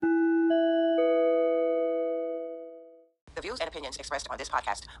The views and opinions expressed on this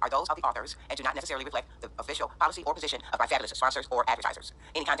podcast are those of the authors and do not necessarily reflect the official policy or position of My Fabulous sponsors or advertisers.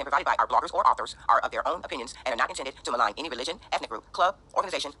 Any content provided by our bloggers or authors are of their own opinions and are not intended to malign any religion, ethnic group, club,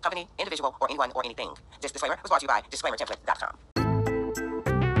 organization, company, individual, or anyone or anything. This disclaimer was brought to you by DisclaimerTemplate.com.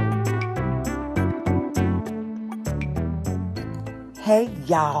 Hey,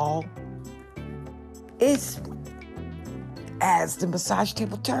 y'all. It's As the Massage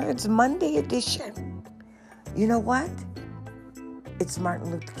Table Turns Monday edition. You know what? It's Martin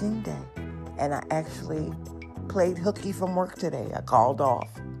Luther King Day. And I actually played hooky from work today. I called off.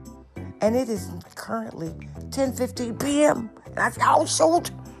 And it is currently 10:15 p.m. And I said, oh, shoot.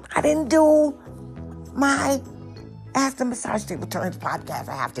 I didn't do my As the Massage Table Turns podcast.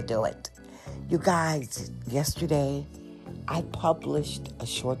 I have to do it. You guys, yesterday, I published a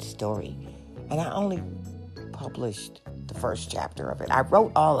short story. And I only published the first chapter of it. I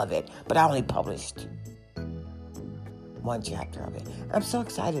wrote all of it, but I only published one chapter of it. I'm so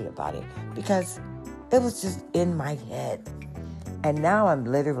excited about it because it was just in my head. And now I'm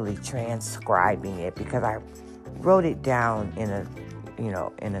literally transcribing it because I wrote it down in a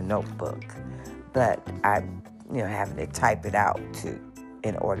notebook. But I'm, having to type it out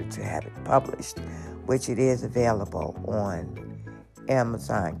in order to have it published, which it is available on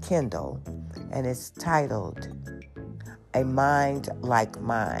Amazon Kindle. And it's titled A Mind Like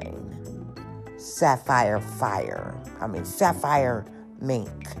Mine, Sapphire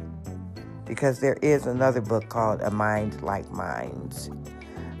Mink, because there is another book called A Mind Like Mine's,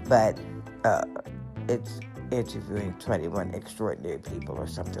 but it's interviewing 21 extraordinary people or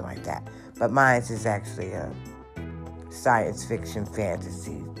something like that. But mine's is actually a science fiction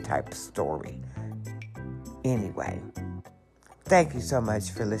fantasy type story. Anyway, thank you so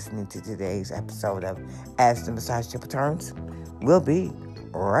much for listening to today's episode of As the Massage Table Turns. We'll be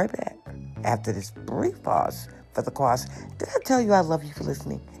right back after this brief pause for the cause. Did I tell you I love you for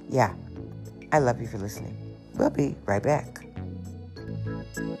listening? Yeah, I love you for listening. We'll be right back.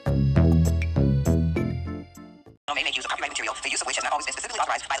 May make use of copyright material, the use of which has not always been specifically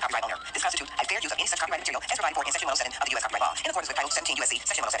authorized by the copyright owner. This constitutes a fair use of any such copyright material as provided for in Section 107 of the U.S. Copyright Law. In accordance with Title 17 U.S.C.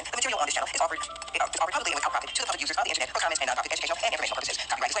 Section 107, the material on this channel is offered publicly and without profit to the public users of the Internet for comments and non-profit educational and informational purposes.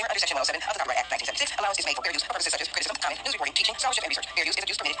 Copyright disclaimer under Section 107 of the Copyright Act 1976. Allowance is made for fair use for purposes such as criticism, comment, news reporting, teaching, scholarship, and research. Fair use is a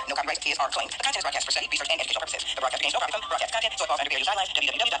use permitted. No copyright is or claimed. The content is broadcast for study, research, and educational purposes. The broadcaster gains no profit from broadcast content, so it falls under fair use guidelines.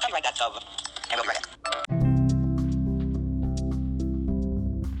 www.copyright.gov. And we'll be right back.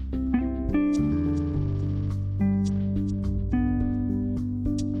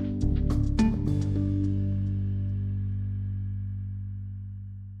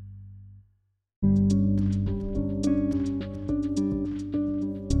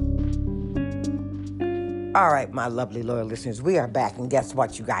 All right, my lovely loyal listeners, we are back, and guess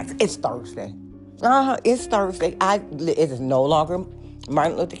what, you guys? It's Thursday. It's Thursday. It is no longer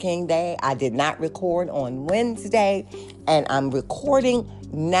Martin Luther King Day. I did not record on Wednesday, and I'm recording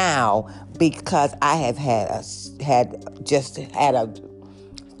now because I have had a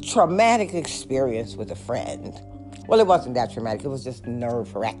traumatic experience with a friend. Well, it wasn't that traumatic. It was just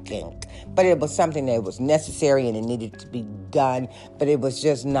nerve-wracking. But it was something that was necessary and it needed to be done. But it was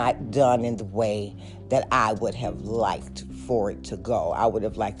just not done in the way that I would have liked for it to go. I would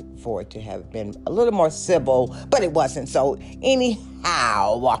have liked for it to have been a little more civil, but it wasn't. So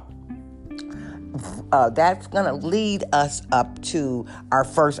anyhow, that's going to lead us up to our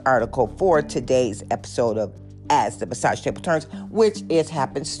first article for today's episode of As the Massage Table Turns, which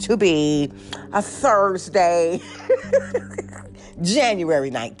happens to be a Thursday,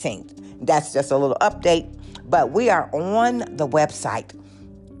 January 19th. That's just a little update, but we are on the website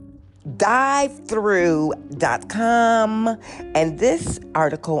divethrough.com, and this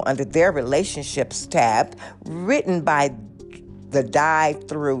article under their relationships tab, written by the Dive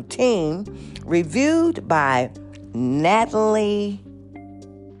Through team, reviewed by Natalie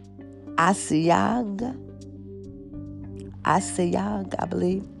Asiag, I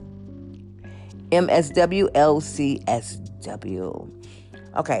believe. MSW LCSW.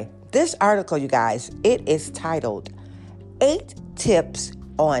 Okay, this article, you guys, it is titled 8 Tips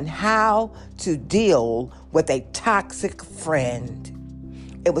on How to Deal with a Toxic Friend.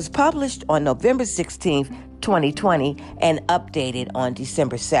 It was published on November 16th, 2020, and updated on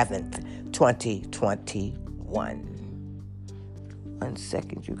December 7th, 2021. 1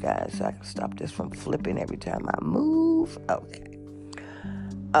 second, you guys, so I can stop this from flipping every time I move. Okay.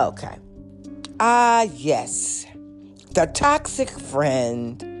 Yes. The toxic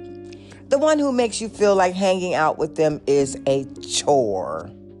friend. The one who makes you feel like hanging out with them is a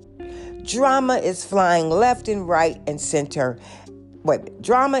chore. Drama is flying left and right and center,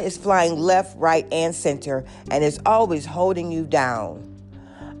 Drama is flying left, right, and center, and is always holding you down.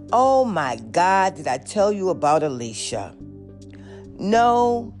 Oh my God, did I tell you about Alicia?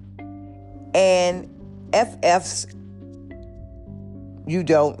 No, and FFs, you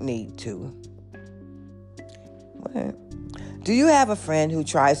don't need to. What? Do you have a friend who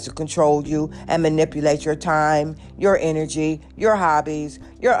tries to control you and manipulate your time, your energy, your hobbies,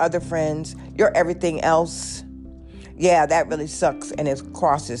 your other friends, your everything else? Yeah, that really sucks, and it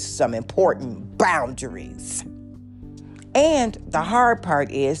crosses some important boundaries. And the hard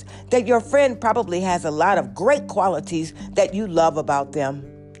part is that your friend probably has a lot of great qualities that you love about them.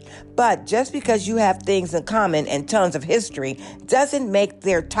 But just because you have things in common and tons of history doesn't make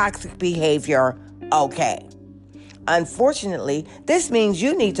their toxic behavior okay. Unfortunately, this means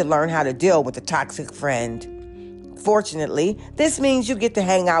you need to learn how to deal with a toxic friend. Fortunately, this means you get to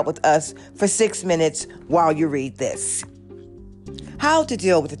hang out with us for 6 minutes while you read this. How to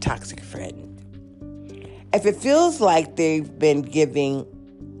deal with a toxic friend. If it feels like they've been giving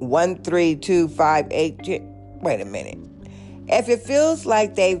 1, 3, 2, 5, 8, wait a minute. If it feels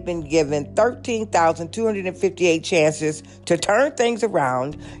like they've been given 13,258 chances to turn things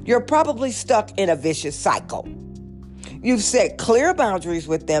around, you're probably stuck in a vicious cycle. You've set clear boundaries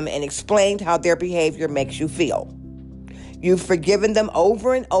with them and explained how their behavior makes you feel. You've forgiven them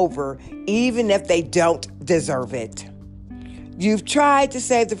over and over, even if they don't deserve it. You've tried to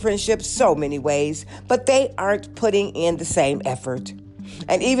save the friendship so many ways, but they aren't putting in the same effort.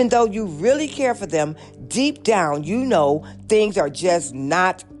 And even though you really care for them, deep down you know things are just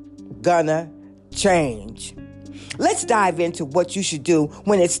not gonna change. Let's dive into what you should do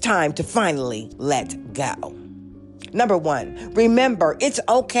when it's time to finally let go. Number 1, remember it's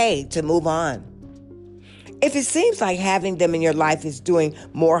okay to move on. If it seems like having them in your life is doing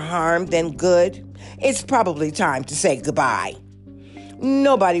more harm than good, it's probably time to say goodbye.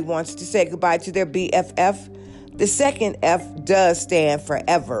 Nobody wants to say goodbye to their BFF. The second F does stand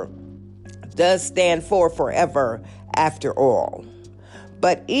for forever after all.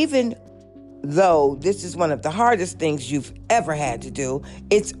 But even though this is one of the hardest things you've ever had to do,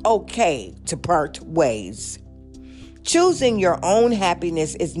 it's okay to part ways. Choosing your own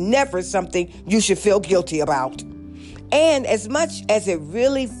happiness is never something you should feel guilty about. And as much as it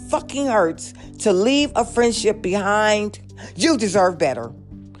really fucking hurts to leave a friendship behind, you deserve better.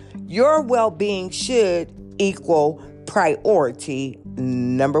 Your well-being should equal priority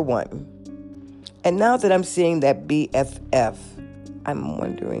number 1. And now that I'm seeing that BFF, I'm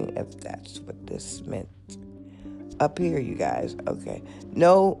wondering if that's what this meant. Up here, you guys. Okay.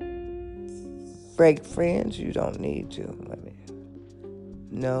 No break friends, you don't need to.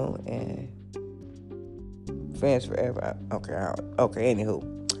 No, and friends forever. Okay, anywho.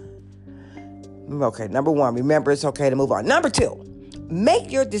 Okay, number 1, remember it's okay to move on. Number 2,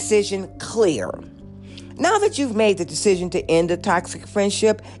 make your decision clear. Now that you've made the decision to end a toxic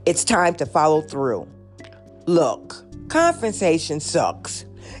friendship, it's time to follow through. Look, confrontation sucks.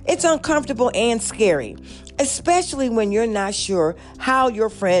 It's uncomfortable and scary, especially when you're not sure how your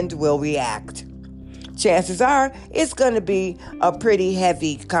friend will react. Chances are it's going to be a pretty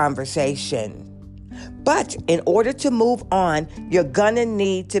heavy conversation. But in order to move on, you're going to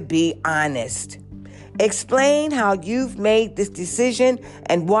need to be honest. Explain how you've made this decision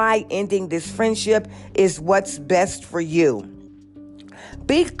and why ending this friendship is what's best for you.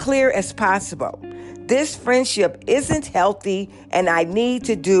 Be clear as possible. This friendship isn't healthy and I need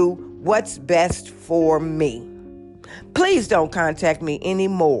to do what's best for me. Please don't contact me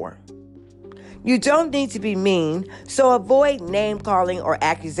anymore. You don't need to be mean, so avoid name-calling or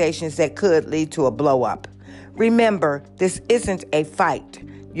accusations that could lead to a blow-up. Remember, this isn't a fight.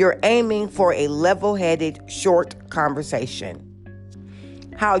 You're aiming for a level-headed, short conversation.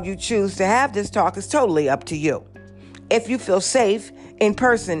 How you choose to have this talk is totally up to you. If you feel safe, in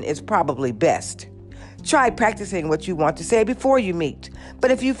person is probably best. Try practicing what you want to say before you meet.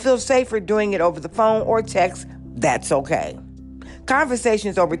 But if you feel safer doing it over the phone or text, that's okay.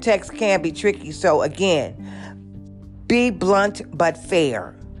 Conversations over text can be tricky, so again, be blunt but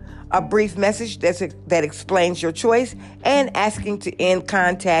fair. A brief message that explains your choice and asking to end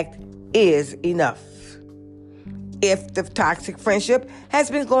contact is enough. If the toxic friendship has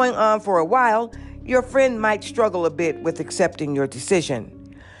been going on for a while, your friend might struggle a bit with accepting your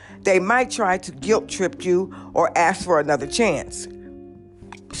decision. They might try to guilt trip you or ask for another chance.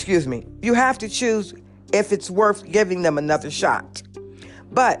 You have to choose if it's worth giving them another shot.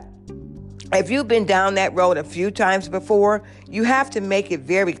 But if you've been down that road a few times before, you have to make it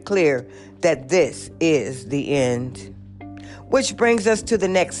very clear that this is the end. Which brings us to the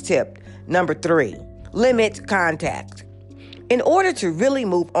next tip, number 3, limit contact. In order to really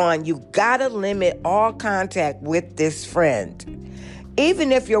move on, you gotta limit all contact with this friend.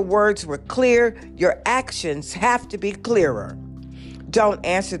 Even if your words were clear, your actions have to be clearer. Don't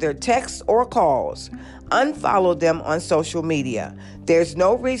answer their texts or calls. Unfollow them on social media. There's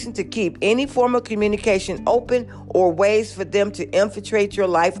no reason to keep any form of communication open or ways for them to infiltrate your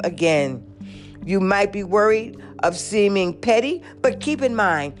life again. You might be worried of seeming petty, but keep in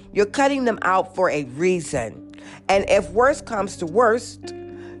mind, you're cutting them out for a reason. And if worst comes to worst,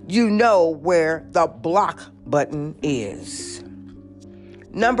 you know where the block button is.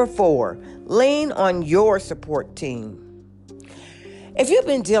 Number 4, lean on your support team. If you've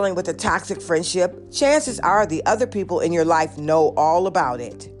been dealing with a toxic friendship, chances are the other people in your life know all about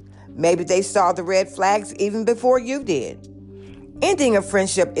it. Maybe they saw the red flags even before you did. Ending a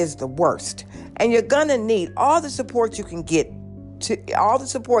friendship is the worst, and you're gonna need all the support you can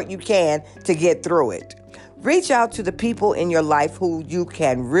to get through it. Reach out to the people in your life who you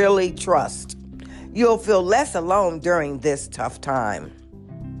can really trust. You'll feel less alone during this tough time.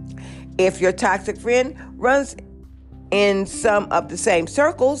 If your toxic friend runs in some of the same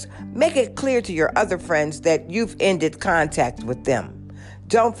circles, make it clear to your other friends that you've ended contact with them.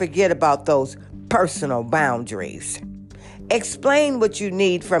 Don't forget about those personal boundaries. Explain what you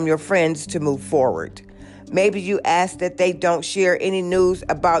need from your friends to move forward. Maybe you ask that they don't share any news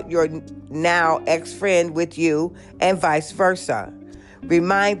about your now ex-friend with you and vice versa.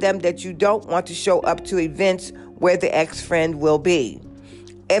 Remind them that you don't want to show up to events where the ex-friend will be.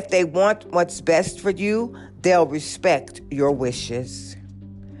 If they want what's best for you, they'll respect your wishes.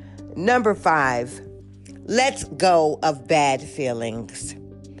 Number 5, let go of bad feelings.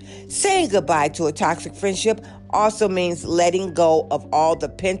 Saying goodbye to a toxic friendship also means letting go of all the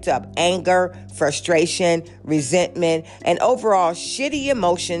pent-up anger, frustration, resentment, and overall shitty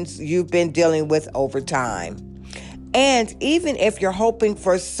emotions you've been dealing with over time. And even if you're hoping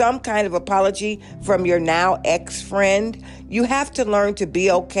for some kind of apology from your now ex-friend, you have to learn to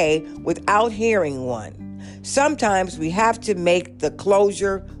be okay without hearing one. Sometimes we have to make the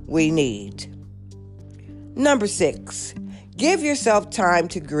closure we need. Number 6, give yourself time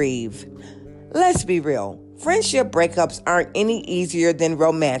to grieve. Let's be real. Friendship breakups aren't any easier than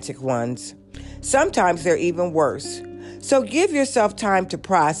romantic ones. Sometimes they're even worse. So give yourself time to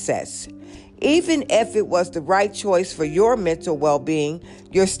process. Even if it was the right choice for your mental well-being,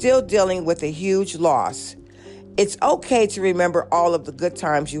 you're still dealing with a huge loss. It's okay to remember all of the good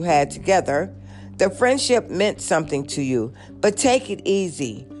times you had together. The friendship meant something to you, but take it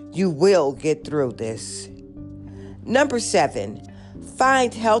easy. You will get through this. Number 7,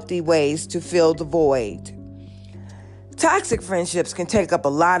 find healthy ways to fill the void. Toxic friendships can take up a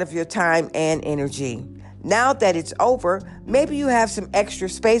lot of your time and energy. Now that it's over, maybe you have some extra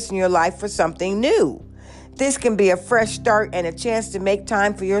space in your life for something new. This can be a fresh start and a chance to make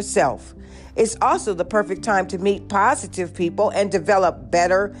time for yourself. It's also the perfect time to meet positive people and develop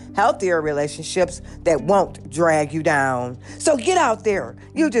better, healthier relationships that won't drag you down. So get out there.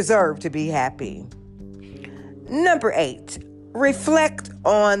 You deserve to be happy. Number 8, reflect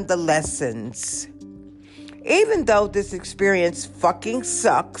on the lessons. Even though this experience fucking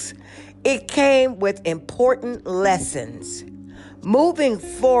sucks, it came with important lessons. Moving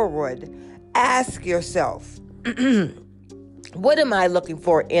forward, ask yourself, what am I looking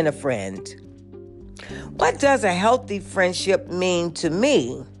for in a friend? What does a healthy friendship mean to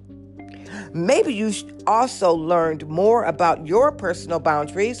me? Maybe you also learned more about your personal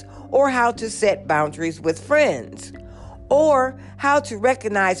boundaries or how to set boundaries with friends, or how to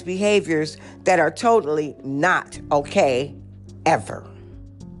recognize behaviors that are totally not okay ever.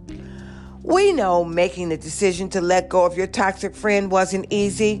 We know making the decision to let go of your toxic friend wasn't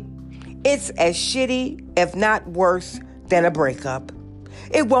easy. It's as shitty, if not worse, than a breakup.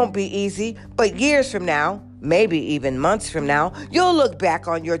 It won't be easy, but years from now, maybe even months from now, you'll look back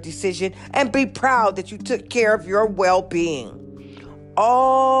on your decision and be proud that you took care of your well-being.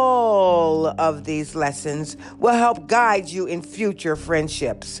 All of these lessons will help guide you in future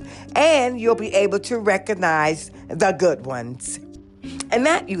friendships, and you'll be able to recognize the good ones. And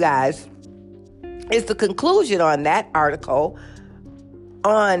that, you guys, is the conclusion on that article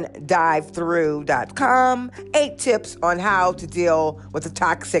on divethrough.com. 8 tips on how to deal with a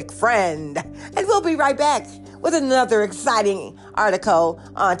toxic friend. And we'll be right back with another exciting article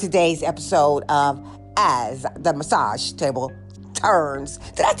on today's episode of As the Massage Table Turns.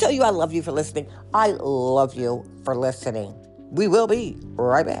 Did I tell you I love you for listening? I love you for listening. We will be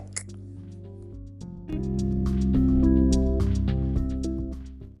right back.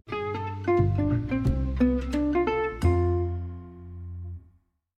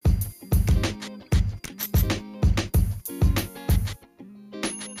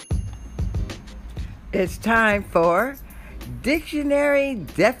 It's time for Dictionary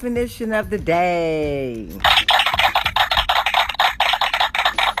Definition of the Day.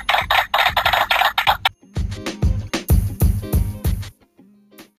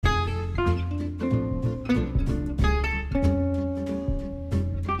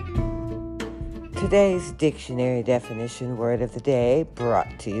 Today's dictionary definition word of the day,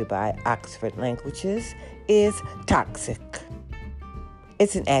 brought to you by Oxford Languages, is toxic.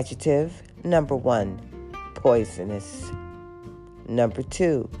 It's an adjective. Number 1, poisonous. Number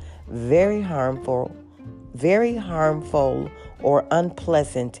 2, very harmful or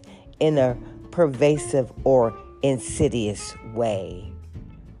unpleasant in a pervasive or insidious way.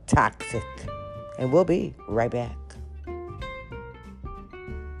 Toxic. And we'll be right back.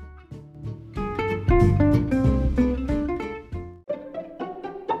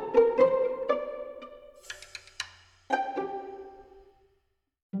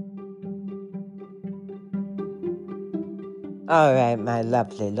 All right, my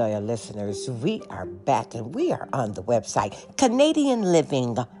lovely loyal listeners, we are back and we are on the website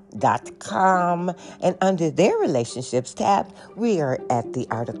CanadianLiving.com, and under their relationships tab, we are at the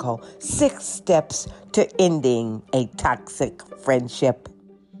article 6 Steps to Ending a Toxic Friendship.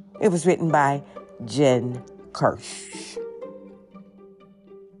 It was written by Jen Kirsch.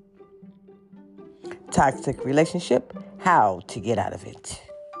 Toxic relationship, how to get out of it.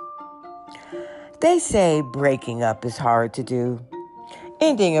 They say breaking up is hard to do.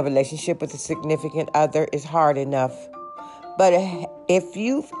 Ending a relationship with a significant other is hard enough. But if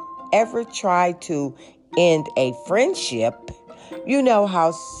you've ever tried to end a friendship, you know how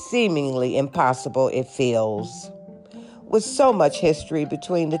seemingly impossible it feels. With so much history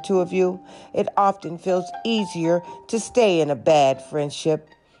between the two of you, it often feels easier to stay in a bad friendship,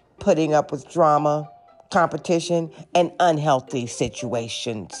 putting up with drama, competition, and unhealthy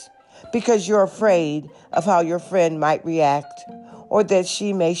situations, because you're afraid of how your friend might react or that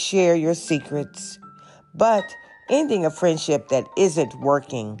she may share your secrets. But ending a friendship that isn't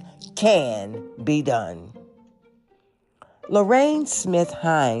working can be done. Lorraine Smith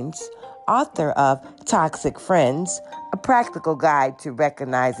Hines, author of Toxic Friends, A Practical Guide to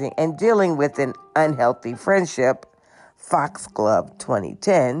Recognizing and Dealing with an Unhealthy Friendship, Foxglove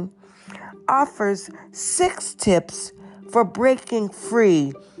 2010, offers 6 tips for breaking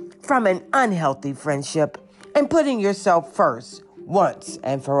free from an unhealthy friendship and putting yourself first once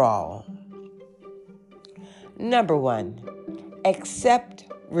and for all. Number 1, accept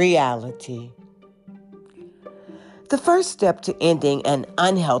reality. The first step to ending an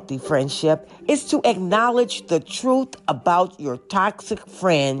unhealthy friendship is to acknowledge the truth about your toxic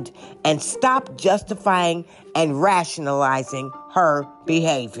friend and stop justifying and rationalizing her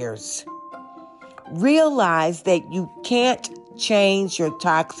behaviors. Realize that you can't change your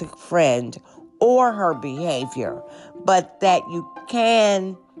toxic friend or her behavior, but that you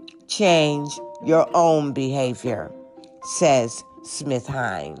can change your own behavior, says Smith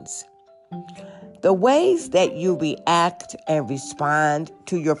Hines. The ways that you react and respond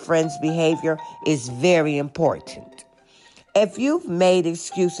to your friend's behavior is very important. If you've made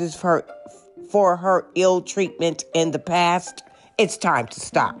excuses for her ill treatment in the past, it's time to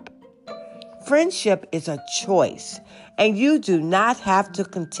stop. Friendship is a choice, and you do not have to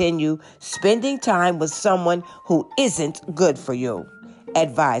continue spending time with someone who isn't good for you,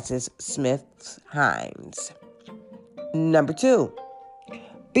 advises Smith Hines. Number 2,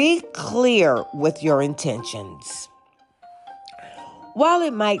 be clear with your intentions. While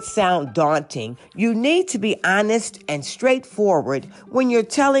it might sound daunting, you need to be honest and straightforward when you're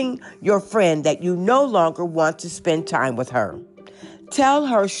telling your friend that you no longer want to spend time with her. Tell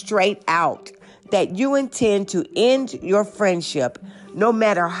her straight out that you intend to end your friendship, no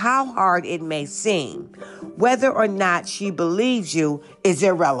matter how hard it may seem. Whether or not she believes you is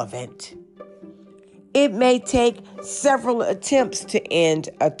irrelevant. It may take several attempts to end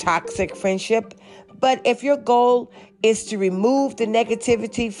a toxic friendship, but if your goal is to remove the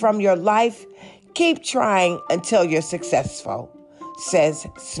negativity from your life, keep trying until you're successful, says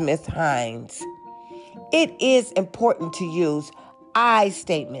Smith Hines. It is important to use I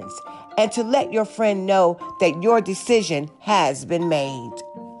statements and to let your friend know that your decision has been made.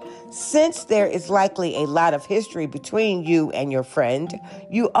 Since there is likely a lot of history between you and your friend,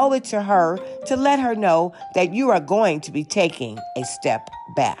 you owe it to her to let her know that you are going to be taking a step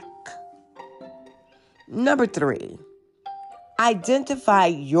back. Number 3, identify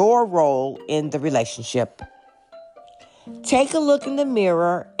your role in the relationship. Take a look in the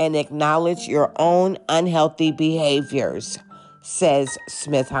mirror and acknowledge your own unhealthy behaviors, says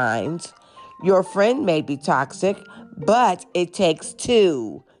Smith Hines. Your friend may be toxic, but it takes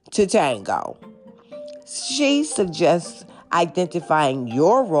 2 to tango. She suggests identifying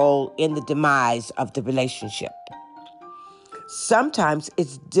your role in the demise of the relationship. Sometimes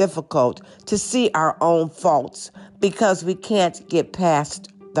it's difficult to see our own faults because we can't get past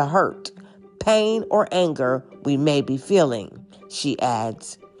the hurt, pain, or anger we may be feeling, she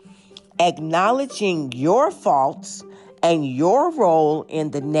adds. Acknowledging your faults and your role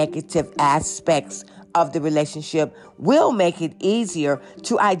in the negative aspects of the relationship will make it easier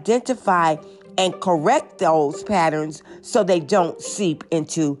to identify and correct those patterns so they don't seep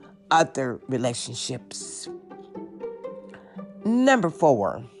into other relationships. Number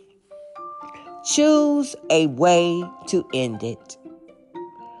 4, choose a way to end it.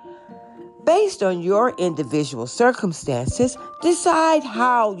 Based on your individual circumstances, decide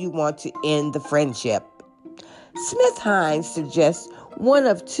how you want to end the friendship. Smith-Hines suggests one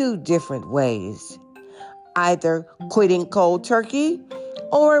of 2 different ways: either quitting cold turkey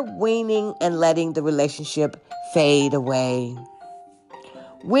or weaning and letting the relationship fade away.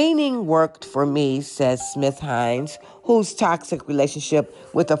 Weaning worked for me, says Smith-Hines, whose toxic relationship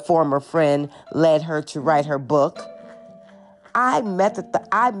with a former friend led her to write her book. I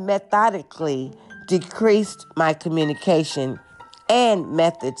methodically decreased my communication and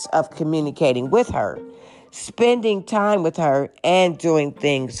methods of communicating with her, spending time with her, and doing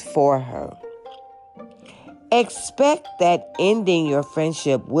things for her. Expect that ending your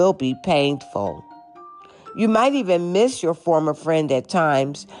friendship will be painful. You might even miss your former friend at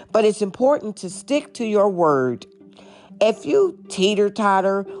times, but it's important to stick to your word. If you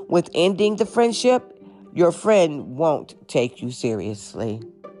teeter-totter with ending the friendship, your friend won't take you seriously.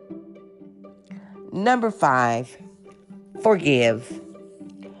 Number 5, forgive.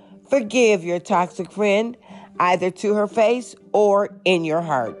 Forgive your toxic friend, either to her face or in your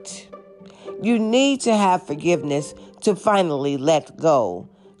heart. You need to have forgiveness to finally let go,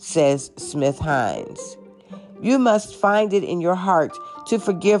 says Smith-Hines. You must find it in your heart to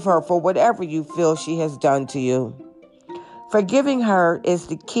forgive her for whatever you feel she has done to you. Forgiving her is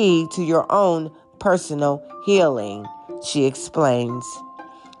the key to your own personal healing, she explains.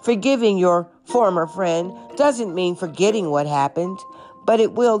 Forgiving your former friend doesn't mean forgetting what happened, but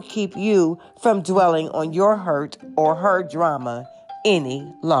it will keep you from dwelling on your hurt or her drama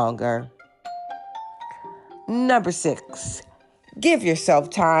any longer. Number 6, give yourself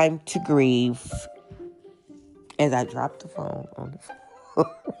time to grieve. As I dropped the phone on the floor.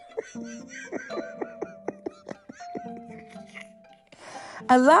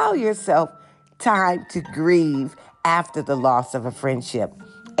 Allow yourself time to grieve after the loss of a friendship,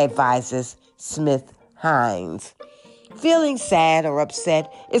 advises Smith-Hines. Feeling sad or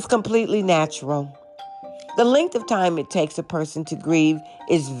upset is completely natural. The length of time it takes a person to grieve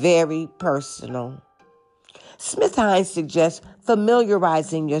is very personal. Smith-Hines suggests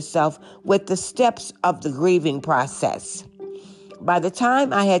familiarizing yourself with the steps of the grieving process. By the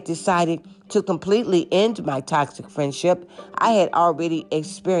time I had decided to completely end my toxic friendship, I had already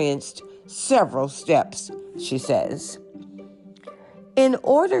experienced several steps, she says. In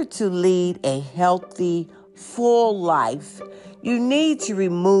order to lead a healthy, full life, you need to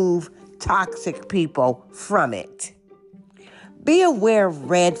remove toxic people from it. Be aware of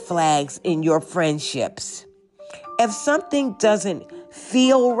red flags in your friendships. If something doesn't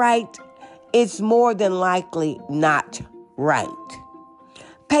feel right, it's more than likely not right.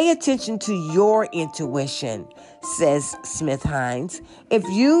 Pay attention to your intuition, says Smith-Hines. If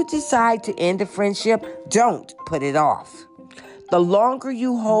you decide to end a friendship, don't put it off. The longer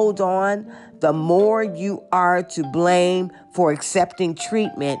you hold on, the more you are to blame for accepting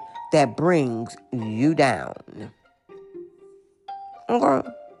treatment that brings you down. Okay.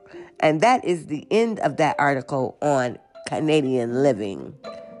 And that is the end of that article on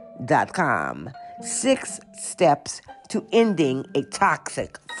CanadianLiving.com. 6 Steps to Ending a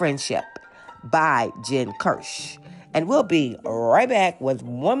Toxic Friendship by Jen Kirsch. And we'll be right back with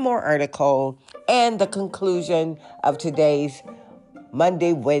one more article and the conclusion of today's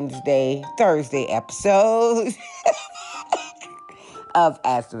Monday, Wednesday, Thursday episode of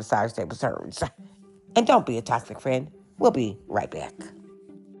As the Massage Table Turns. And don't be a toxic friend. We'll be right back.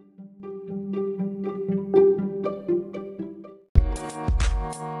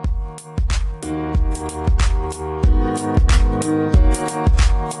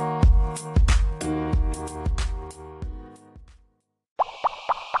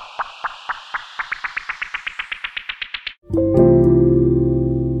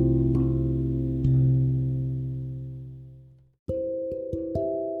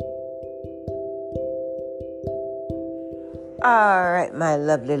 All right, right, my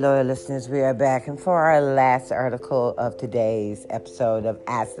lovely loyal listeners, we are back. And for our last article of today's episode of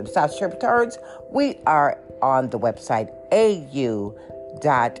Ask the Massage Trip Returns, we are on the website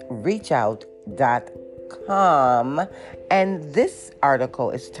au.reachout.com. And this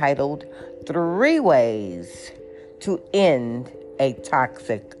article is titled 3 Ways to End a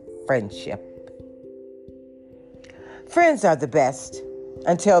Toxic Friendship. Friends are the best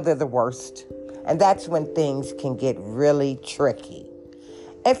until they're the worst. And that's when things can get really tricky.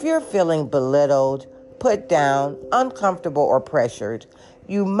 If you're feeling belittled, put down, uncomfortable, or pressured,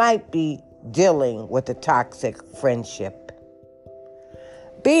 you might be dealing with a toxic friendship.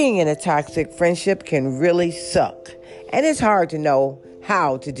 Being in a toxic friendship can really suck, and it's hard to know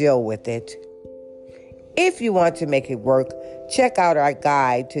how to deal with it. If you want to make it work, check out our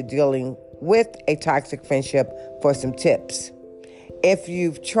guide to dealing with a toxic friendship for some tips. If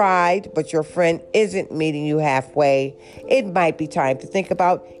you've tried, but your friend isn't meeting you halfway, it might be time to think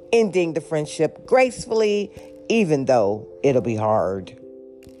about ending the friendship gracefully, even though it'll be hard.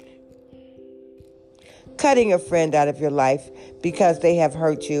 Cutting a friend out of your life because they have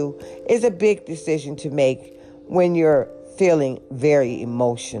hurt you is a big decision to make when you're feeling very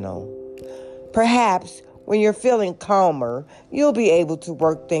emotional. Perhaps when you're feeling calmer, you'll be able to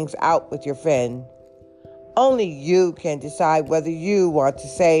work things out with your friend. Only you can decide whether you want to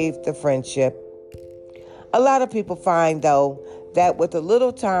save the friendship. A lot of people find, though, that with a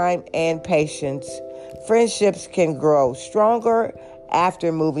little time and patience, friendships can grow stronger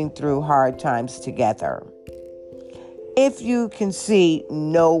after moving through hard times together. If you can see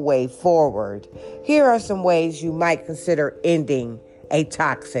no way forward, here are some ways you might consider ending a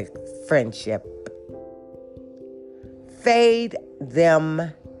toxic friendship. Fade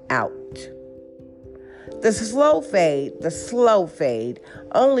them out. The slow fade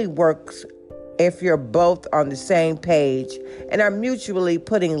only works if you're both on the same page and are mutually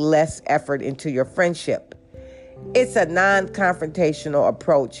putting less effort into your friendship. It's a non-confrontational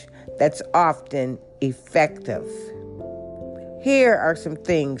approach that's often effective. Here are some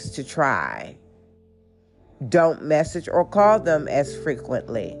things to try. Don't message or call them as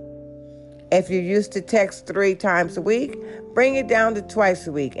frequently. If you used to text 3 times a week, bring it down to twice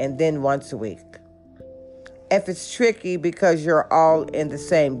a week and then once a week. If it's tricky because you're all in the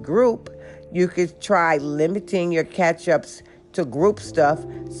same group, you could try limiting your catch-ups to group stuff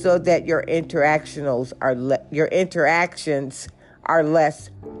so that your interactions are less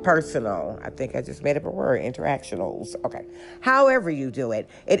personal. I think I just made up a word, interactionals. Okay. However you do it,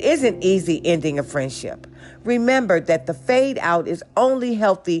 it isn't easy ending a friendship. Remember that the fade out is only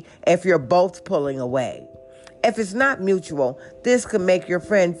healthy if you're both pulling away. If it's not mutual, this can make your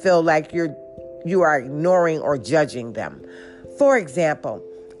friend feel like you are ignoring or judging them. For example,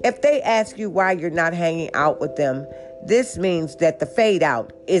 if they ask you why you're not hanging out with them, this means that the fade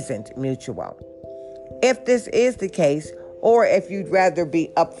out isn't mutual. If this is the case, or if you'd rather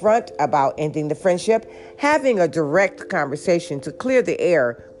be upfront about ending the friendship, having a direct conversation to clear the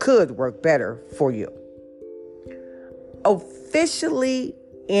air could work better for you. Officially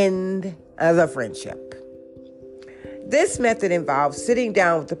end the friendship. This method involves sitting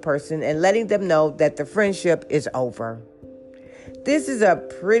down with the person and letting them know that the friendship is over. This is a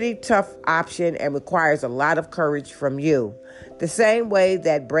pretty tough option and requires a lot of courage from you, the same way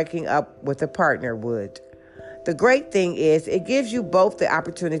that breaking up with a partner would. The great thing is it gives you both the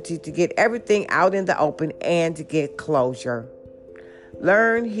opportunity to get everything out in the open and to get closure.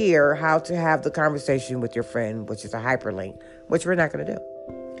 Learn here how to have the conversation with your friend, which is a hyperlink, which we're not going to do.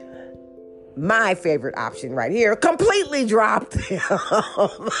 My favorite option right here, completely drop them.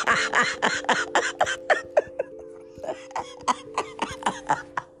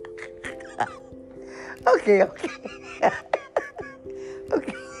 Okay.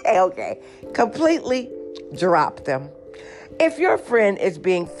 Completely drop them. If your friend is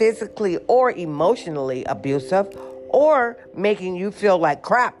being physically or emotionally abusive or making you feel like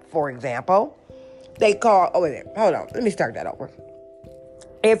crap, for example, let me start that over.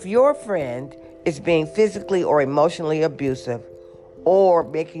 If your friend is being physically or emotionally abusive or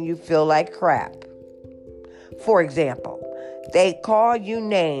making you feel like crap, for example, they call you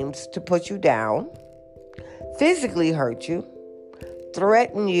names to put you down, physically hurt you,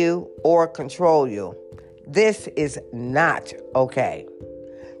 threaten you, or control you, this is not okay.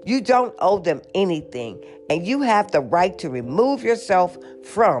 You don't owe them anything, and you have the right to remove yourself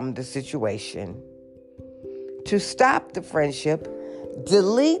from the situation. To stop the friendship,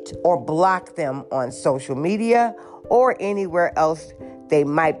 delete or block them on social media or anywhere else they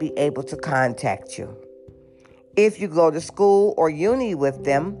might be able to contact you. If you go to school or uni with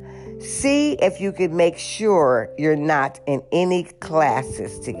them, See if you can make sure you're not in any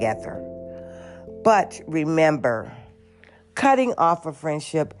classes together. But remember, cutting off a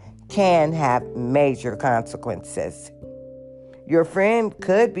friendship can have major consequences. Your friend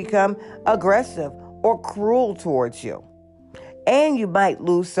could become aggressive or cruel towards you, and you might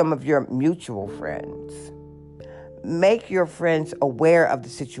lose some of your mutual friends. Make your friends aware of the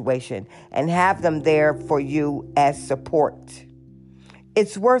situation and have them there for you as support.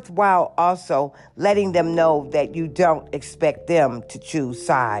 It's worthwhile also letting them know that you don't expect them to choose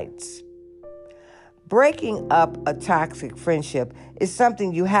sides. Breaking up a toxic friendship is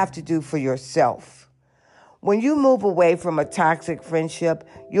something you have to do for yourself. When you move away from a toxic friendship,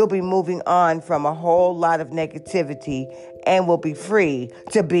 you'll be moving on from a whole lot of negativity and will be free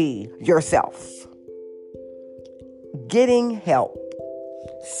to be yourself. Getting help.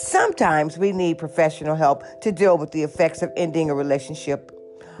 Sometimes we need professional help to deal with the effects of ending a relationship.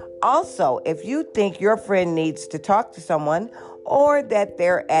 Also, if you think your friend needs to talk to someone or that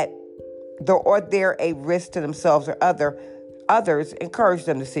they're a risk to themselves or others, encourage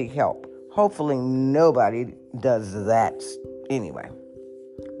them to seek help. Hopefully nobody does that anyway.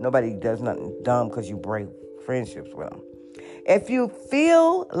 Nobody does nothing dumb because you break friendships with them. If you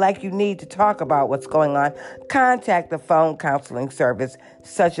feel like you need to talk about what's going on, contact the phone counseling service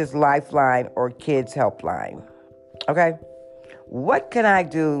such as Lifeline or Kids Helpline. Okay? What can I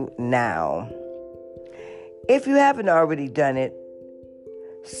do now? If you haven't already done it,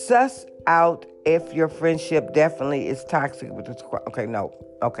 suss out if your friendship definitely is toxic.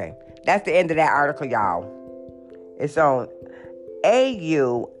 Okay. That's the end of that article, y'all. It's on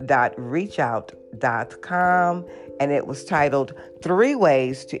au.reachout.com, and it was titled 3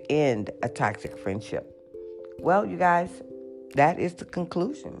 Ways to End a Toxic Friendship. Well, you guys, that is the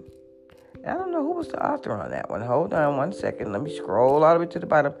conclusion. I don't know who was the author on that one. Hold on one second. Let me scroll all the way to the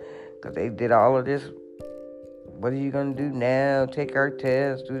bottom because they did all of this. What are you going to do now? Take our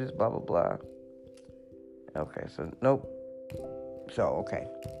test, do this, blah, blah, blah. Okay, so nope. So, okay.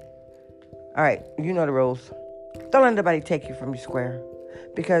 All right, you know the rules. Don't let anybody take you from your square.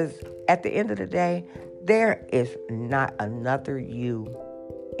 Because at the end of the day, there is not another you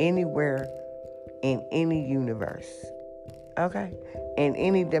anywhere in any universe. Okay? In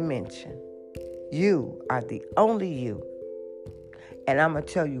any dimension. You are the only you. And I'm going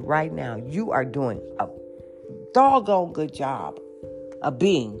to tell you right now, you are doing a doggone good job of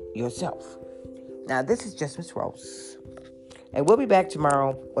being yourself. Now, this is just Miss Rose. And we'll be back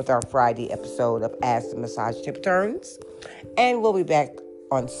tomorrow with our Friday episode of As the Massage Tip Turns. And we'll be back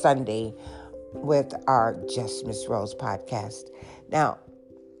on Sunday with our Just Miss Rose podcast. Now,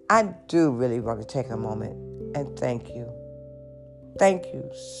 I do really want to take a moment and thank you. Thank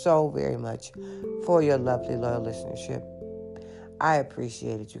you so very much for your lovely, loyal listenership. I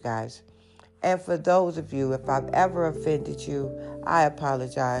appreciate it, you guys. And for those of you, if I've ever offended you, I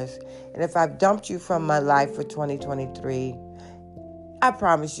apologize. And if I've dumped you from my life for 2023, I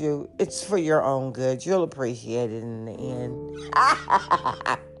promise you, it's for your own good. You'll appreciate it in the end.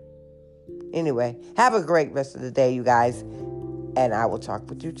 Anyway, have a great rest of the day, you guys. And I will talk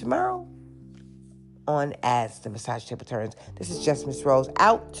with you tomorrow on As the Massage Tip Turns. This is just Miss Rose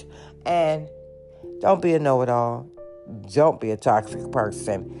out. And don't be a know-it-all. Don't be a toxic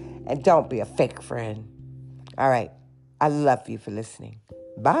person. And don't be a fake friend. All right. I love you for listening.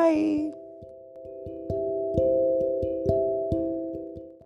 Bye.